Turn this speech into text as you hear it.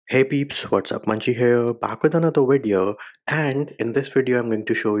Hey peeps, what's up? Manchi here, back with another video. And in this video, I'm going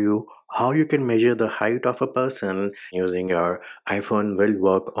to show you how you can measure the height of a person using your iPhone. Will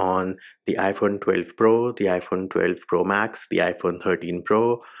work on the iPhone 12 Pro, the iPhone 12 Pro Max, the iPhone 13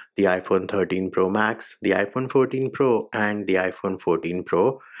 Pro, the iPhone 13 Pro Max, the iPhone 14 Pro, and the iPhone 14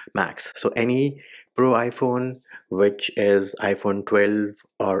 Pro Max. So any Pro iPhone which is iPhone 12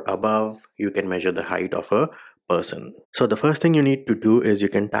 or above, you can measure the height of a person. So the first thing you need to do is you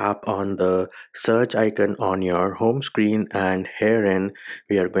can tap on the search icon on your home screen, and herein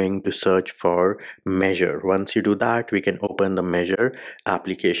we are going to search for measure. Once you do that, we can open the measure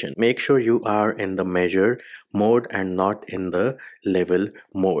application. Make sure you are in the measure mode and not in the level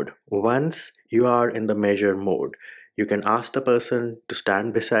mode. Once you are in the measure mode, you can ask the person to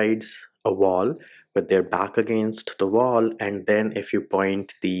stand besides a wall with their back against the wall, and then if you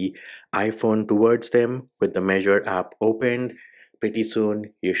point the iPhone towards them with the measure app opened, pretty soon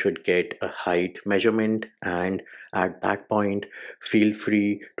you should get a height measurement. And at that point, feel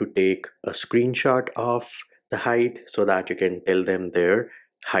free to take a screenshot of the height so that you can tell them their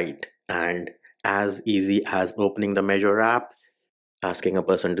height. And as easy as opening the measure app, asking a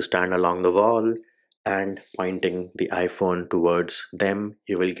person to stand along the wall, and pointing the iPhone towards them,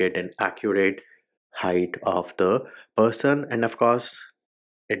 you will get an accurate height of the person. And of course,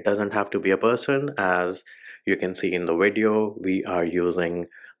 it doesn't have to be a person. As you can see in the video, we are using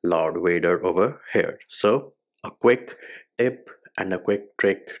Lord Vader over here. So a quick tip and a quick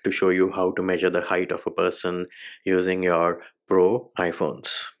trick to show you how to measure the height of a person using your Pro iPhones.